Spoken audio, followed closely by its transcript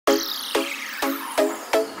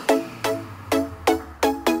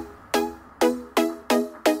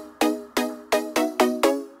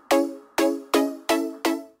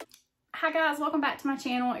Hi guys, welcome back to my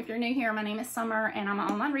channel. If you're new here, my name is Summer and I'm an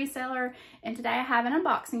online reseller, and today I have an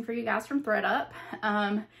unboxing for you guys from Thredup.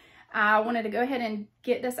 I wanted to go ahead and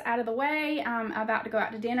get this out of the way. I'm about to go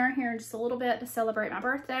out to dinner here in just a little bit to celebrate my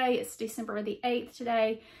birthday. It's December the 8th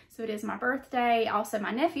today, so it is my birthday, also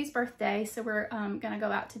my nephew's birthday, so we're gonna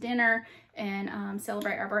go out to dinner and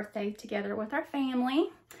celebrate our birthday together with our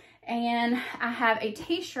family. And I have a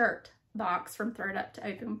t-shirt box from Thredup to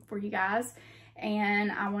open for you guys,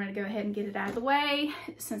 and I wanted to go ahead and get it out of the way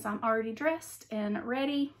since I'm already dressed and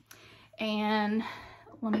ready. And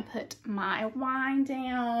let me put my wine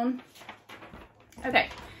down. Okay,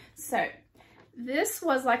 so this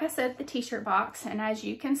was, like I said, the t-shirt box, and as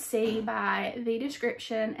you can see by the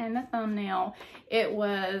description and the thumbnail, it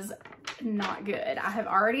was not good. I have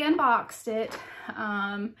already unboxed it.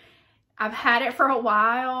 I've had it for a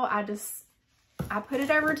while. I put it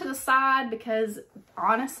over to the side because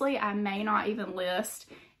honestly, I may not even list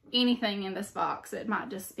anything in this box. It might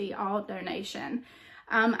just be all donation.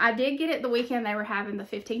 I did get it the weekend they were having the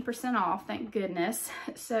 15% off, thank goodness.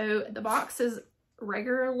 So the box is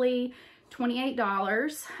regularly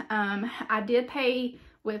 $28. I did pay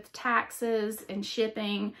with taxes and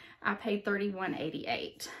shipping. I paid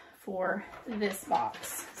 $31.88 for this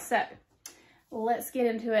box. So let's get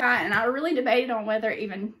into it. And I really debated on whether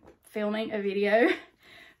even filming a video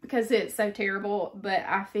because it's so terrible, but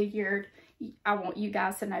I figured I want you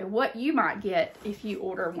guys to know what you might get if you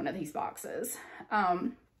order one of these boxes.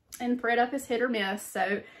 And Thredup is hit or miss,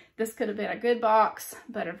 so this could have been a good box,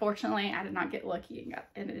 but unfortunately I did not get lucky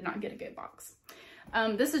and did not get a good box.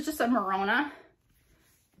 This is just a Merona,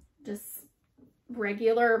 just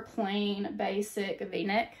regular plain basic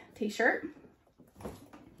v-neck t-shirt.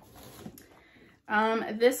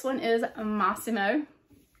 This one is Massimo.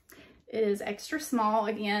 It is extra small,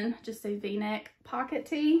 again, just a v-neck pocket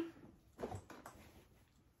tee.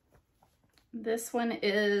 This one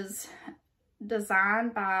is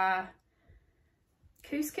designed by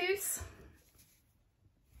Couscous,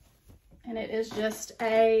 and it is just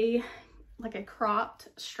like a cropped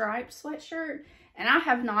striped sweatshirt. And I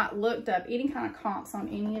have not looked up any kind of comps on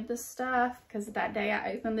any of this stuff because that day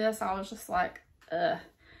I opened this, I was just like, ugh.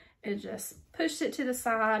 It just pushed it to the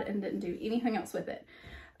side and didn't do anything else with it.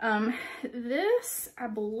 This, I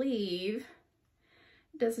believe,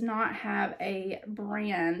 does not have a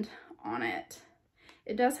brand on it.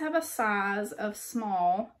 It does have a size of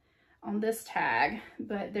small on this tag,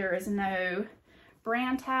 but there is no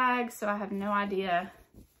brand tag, so I have no idea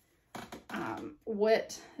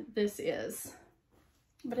what this is.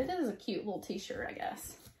 But it is a cute little t-shirt, I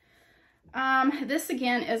guess. This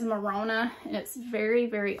again is Merona, and it's very,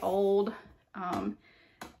 very old.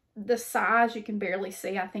 The size you can barely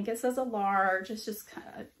see. I think it says a large. It's just kind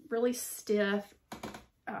of really stiff,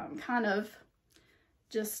 kind of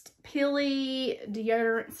just pilly,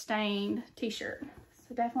 deodorant stained t-shirt.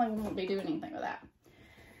 So definitely won't be doing anything with that.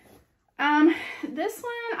 This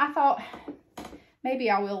one, I thought maybe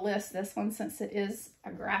I will list this one since it is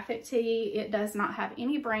a graphic tee. It does not have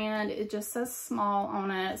any brand. It just says small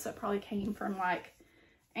on it. So it probably came from like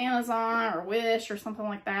Amazon or Wish or something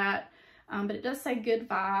like that. But it does say good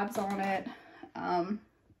vibes on it.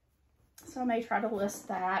 So I may try to list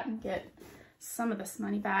that and get some of this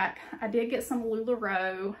money back. I did get some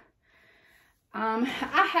LuLaRoe.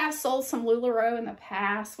 I have sold some LuLaRoe in the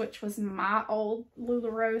past, which was my old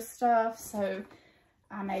LuLaRoe stuff. So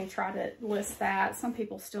I may try to list that. Some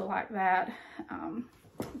people still like that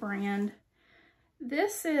brand.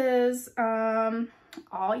 This is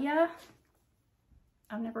Aya.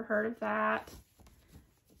 I've never heard of that.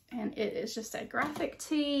 And it is just a graphic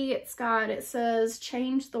tee. It says,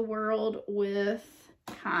 change the world with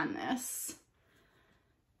kindness.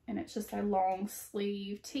 And it's just a long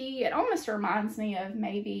sleeve tee. It almost reminds me of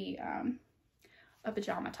maybe a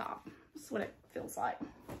pajama top. That's what it feels like.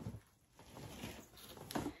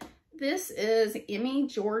 This is Emmy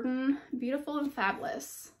Jordan, Beautiful and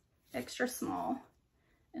Fabulous, extra small.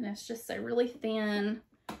 And it's just a really thin,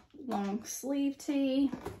 long sleeve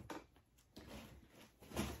tee.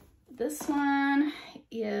 This one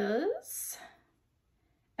is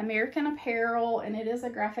American Apparel, and it is a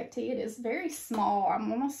graphic tee. It is very small.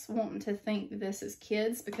 I'm almost wanting to think this is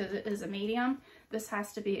kids because it is a medium. This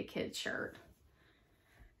has to be a kid's shirt.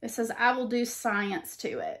 It says, I will do science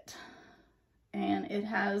to it. And it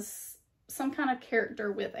has some kind of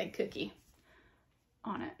character with a cookie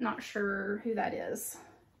on it. Not sure who that is.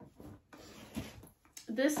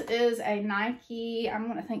 This is a Nike. I'm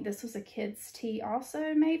going to think this was a kid's tee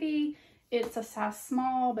also, maybe. It's a size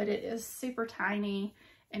small, but it is super tiny,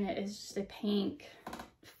 and it is just a pink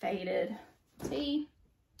faded tee.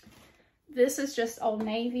 This is just Old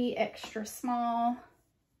Navy, extra small.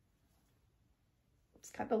 It's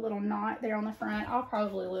got the little knot there on the front. I'll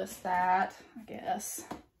probably list that, I guess.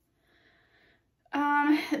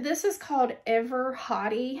 This is called Ever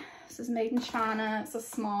Hottie. This is made in China. It's a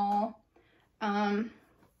small.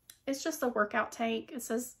 It's just a workout tank. It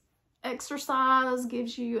says exercise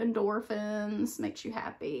gives you endorphins, makes you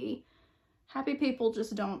happy. Happy people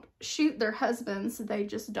just don't shoot their husbands. They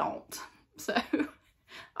just don't. So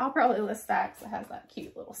I'll probably list that because it has that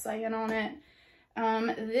cute little saying on it.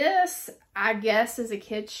 This, I guess, is a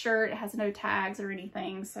kid's shirt. It has no tags or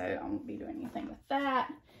anything, so I won't be doing anything with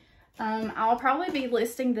that. I'll probably be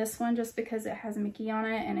listing this one just because it has Mickey on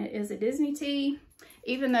it and it is a Disney tee.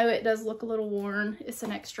 Even though it does look a little worn, it's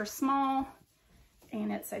an extra small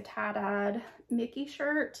and it's a tie-dyed Mickey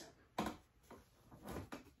shirt.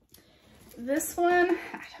 This one,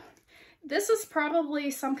 this is probably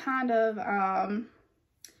some kind of,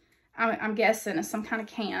 I'm guessing it's some kind of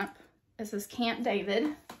camp. It says Camp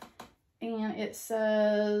David and it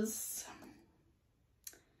says,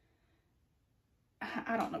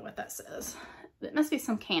 I don't know what that says. It must be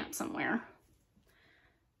some camp somewhere.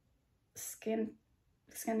 Skenettles?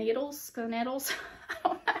 I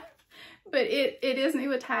don't know. But it is new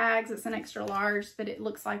with tags. It's an extra large, but it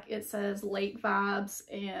looks like it says Lake Vibes,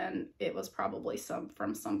 and it was probably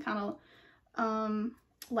from some kind of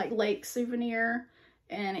like lake souvenir,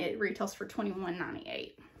 and it retails for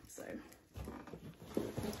 $21.98. So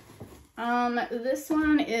this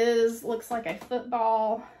one looks like a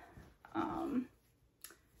football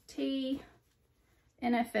tee,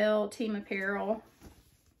 NFL team apparel.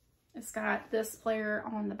 It's got this player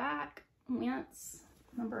on the back, Wentz,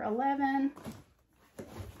 number 11.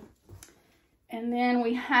 And then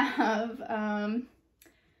we have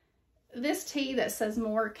this tee that says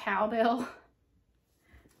More Cowbell.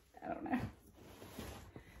 I don't know.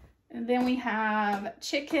 And then we have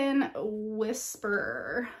Chicken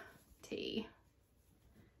Whisperer tee.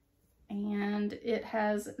 And it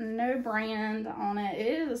has no brand on it.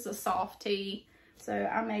 It is a soft tee. So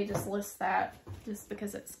I may just list that just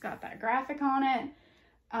because it's got that graphic on it.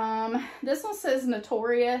 This one says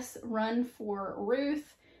Notorious, Run for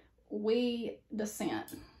Ruth, We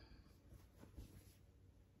Descent.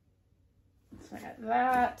 So I got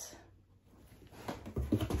that.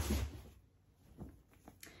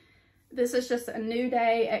 This is just a New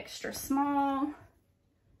Day extra small.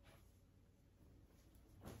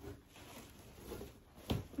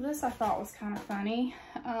 This I thought was kind of funny.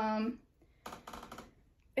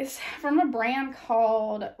 It's from a brand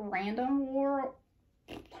called Random World.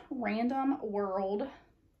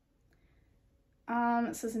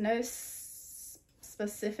 It says no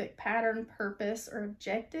specific pattern, purpose, or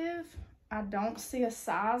objective. I don't see a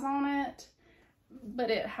size on it, but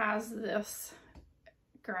it has this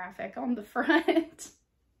graphic on the front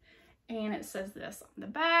and it says this on the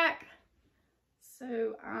back.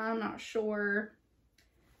 So I'm not sure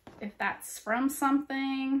if that's from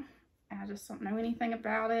something. I just don't know anything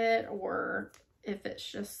about it, or if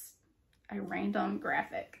it's just a random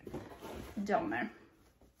graphic. Don't know.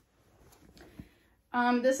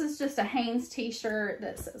 This is just a Hanes t-shirt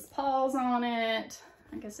that says paws on it.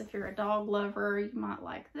 I guess if you're a dog lover, you might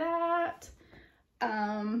like that.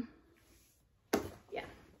 Yeah.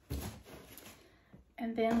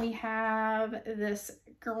 And then we have this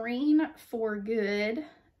Green for Good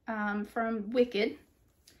from Wicked.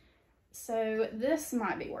 So this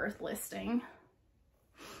might be worth listing.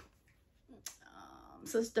 It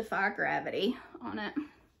says Defy Gravity on it.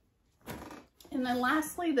 And then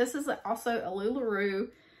lastly, this is also a LuLaRoe,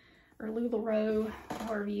 or LuLaRoe,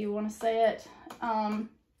 however you want to say it.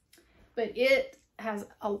 But it has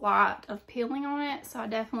a lot of peeling on it, so I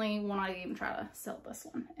definitely want to even try to sell this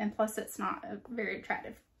one. And plus it's not a very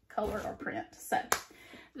attractive color or print. So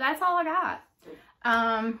that's all I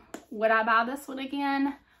got. Would I buy this one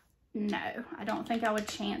again? No, I don't think I would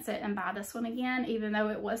chance it and buy this one again, even though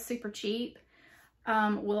it was super cheap.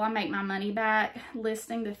 Will I make my money back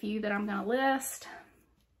listing the few that I'm going to list?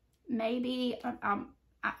 Maybe. I'll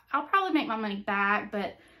probably make my money back,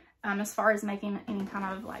 but as far as making any kind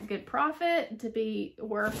of like good profit to be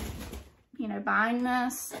worth, you know, buying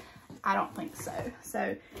this, I don't think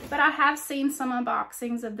so. But I have seen some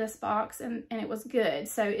unboxings of this box and it was good.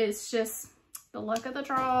 So it's just the luck of the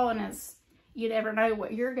draw, and you never know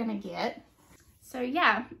what you're gonna get. So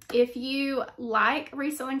yeah, if you like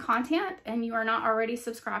reselling content and you are not already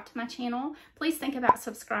subscribed to my channel, please think about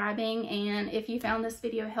subscribing. And if you found this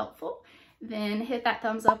video helpful, then hit that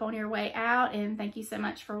thumbs up on your way out. And thank you so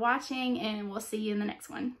much for watching, and we'll see you in the next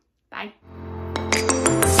one. Bye.